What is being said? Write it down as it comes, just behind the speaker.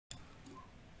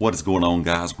What is going on,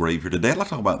 guys? Grave here. Today I'd like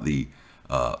to talk about the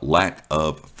lack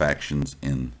of factions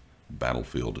in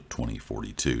Battlefield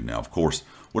 2042. Now, of course,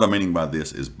 what I'm meaning by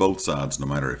this is both sides, no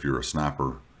matter if you're a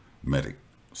sniper, medic,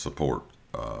 support,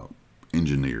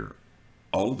 engineer,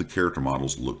 all of the character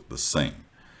models look the same.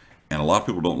 And a lot of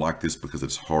people don't like this because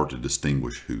it's hard to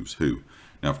distinguish who's who.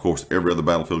 Now, of course, every other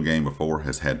Battlefield game before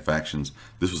has had factions.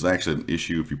 This was actually an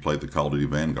issue if you played the Call of Duty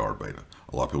Vanguard beta.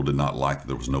 A lot of people did not like that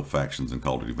there was no factions in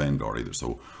Call of Duty Vanguard either.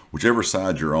 So whichever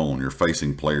side you're on, you're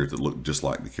facing players that look just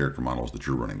like the character models that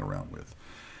you're running around with.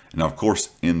 Now, of course,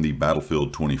 in the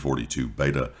Battlefield 2042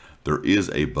 beta, there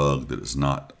is a bug that is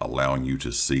not allowing you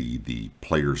to see the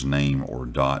player's name or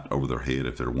dot over their head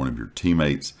if they're one of your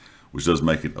teammates, which does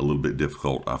make it a little bit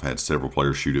difficult. I've had several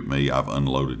players shoot at me. I've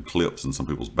unloaded clips in some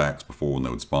people's backs before when they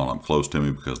would spawn up close to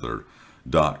me because their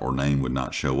dot or name would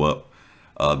not show up.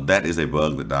 That is a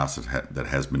bug that DICE that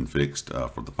has been fixed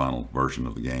for the final version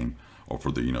of the game, or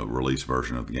for the release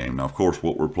version of the game. Now, of course,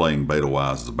 what we're playing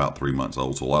beta-wise is about 3 months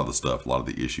old, so a lot of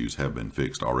the issues have been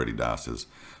fixed already, DICE has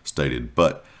stated.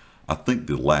 But I think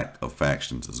the lack of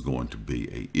factions is going to be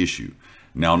an issue.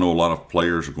 Now, I know a lot of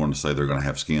players are going to say they're going to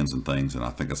have skins and things, and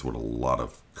I think that's what a lot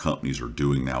of companies are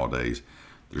doing nowadays.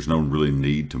 There's no really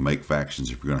need to make factions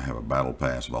if you're going to have a battle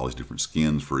pass with all these different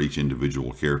skins for each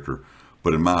individual character.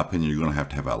 But in my opinion, you're going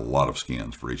to have a lot of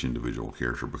skins for each individual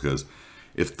character, because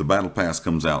if the battle pass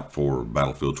comes out for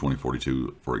Battlefield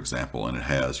 2042, for example, and it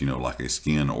has, like a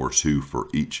skin or two for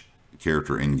each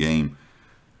character in game,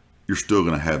 you're still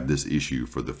going to have this issue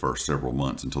for the first several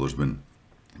months until there's been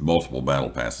multiple battle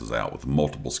passes out with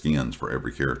multiple skins for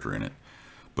every character in it,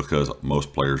 because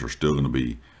most players are still going to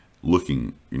be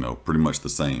looking, pretty much the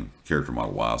same character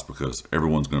model wise, because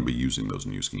everyone's going to be using those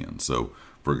new skins. So,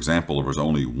 for example, if there's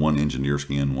only one engineer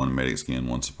skin, one medic skin,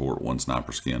 one support, one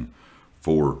sniper skin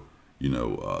for,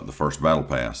 the first battle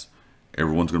pass,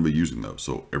 everyone's going to be using those.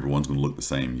 So everyone's going to look the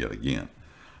same yet again.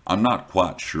 I'm not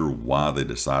quite sure why they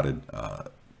decided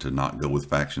to not go with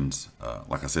factions.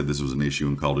 Like I said, this was an issue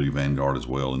in Call of Duty Vanguard as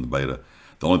well in the beta.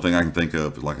 The only thing I can think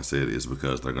of, like I said, is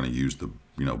because they're going to use the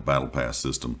battle pass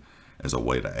system as a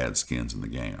way to add skins in the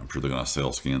game. I'm sure they're going to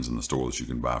sell skins in the store that you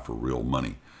can buy for real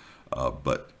money.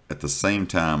 But at the same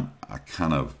time,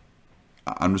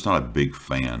 I'm just not a big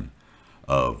fan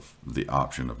of the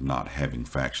option of not having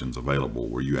factions available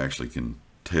where you actually can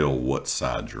tell what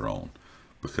side you're on,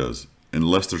 because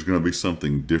unless there's going to be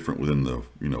something different within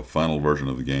the final version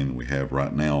of the game that we have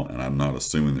right now, and I'm not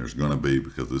assuming there's going to be,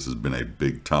 because this has been a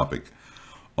big topic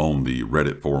on the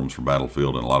Reddit forums for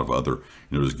Battlefield and a lot of other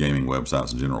just gaming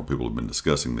websites in general. People have been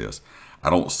discussing this. I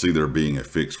don't see there being a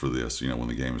fix for this when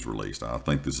the game is released. I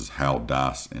think this is how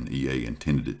DICE and EA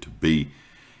intended it to be.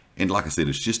 And like I said,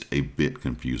 it's just a bit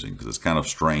confusing because it's kind of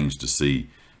strange to see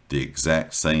the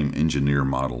exact same engineer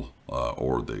model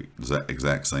or the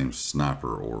exact same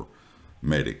sniper or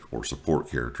medic or support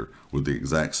character with the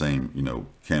exact same,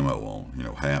 camo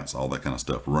on, hats, all that kind of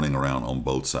stuff running around on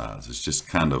both sides. It's just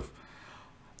kind of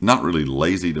not really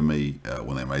lazy to me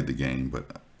when they made the game,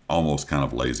 but almost kind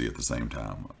of lazy at the same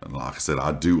time. And like I said,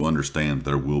 I do understand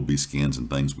there will be skins and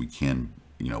things we can,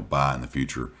 buy in the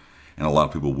future. And a lot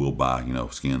of people will buy,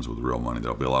 skins with real money.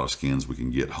 There'll be a lot of skins we can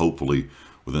get, hopefully,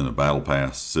 within the Battle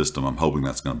Pass system. I'm hoping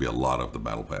that's going to be a lot of the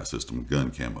Battle Pass system,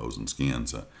 gun camos and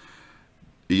skins.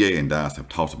 EA and DICE have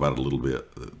talked about it a little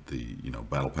bit. The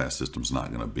Battle Pass system's not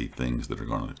going to be things that are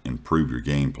going to improve your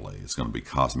gameplay. It's going to be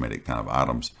cosmetic kind of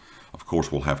items. Of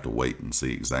course, we'll have to wait and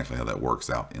see exactly how that works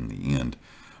out in the end.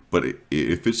 But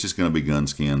if it's just going to be gun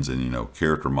skins and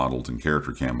character models and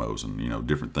character camos and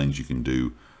different things you can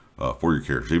do for your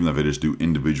characters, even if they just do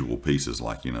individual pieces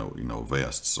like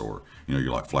vests, or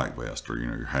your like flak vest, or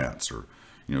your hats, or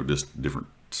just different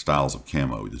styles of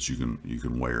camo that you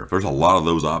can wear. If there's a lot of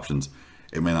those options,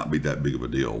 it may not be that big of a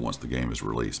deal once the game is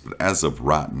released. But as of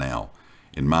right now,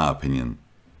 in my opinion,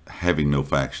 having no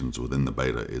factions within the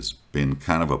beta has been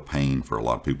kind of a pain for a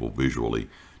lot of people visually,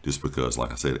 just because,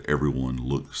 like I said, everyone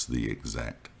looks the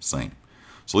exact same.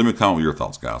 So leave me a comment with your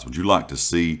thoughts, guys. Would you like to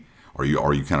see, are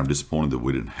you kind of disappointed that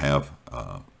we didn't have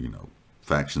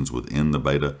factions within the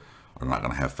beta? Are not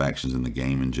going to have factions in the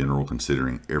game in general,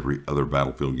 considering every other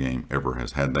Battlefield game ever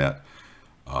has had that?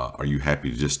 Are you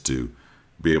happy just to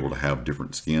be able to have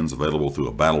different skins available through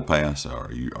a battle pass?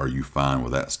 Are you fine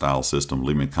with that style system?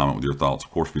 Leave me a comment with your thoughts.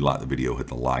 Of course, if you like the video, hit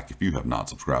the like. If you have not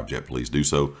subscribed yet, please do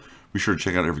so. Be sure to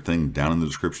check out everything down in the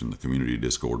description, the community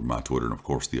Discord, my Twitter, and of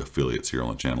course the affiliates here on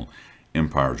the channel,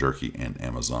 Empire Jerky and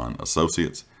Amazon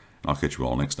Associates. And I'll catch you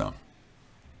all next time.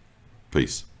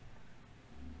 Peace.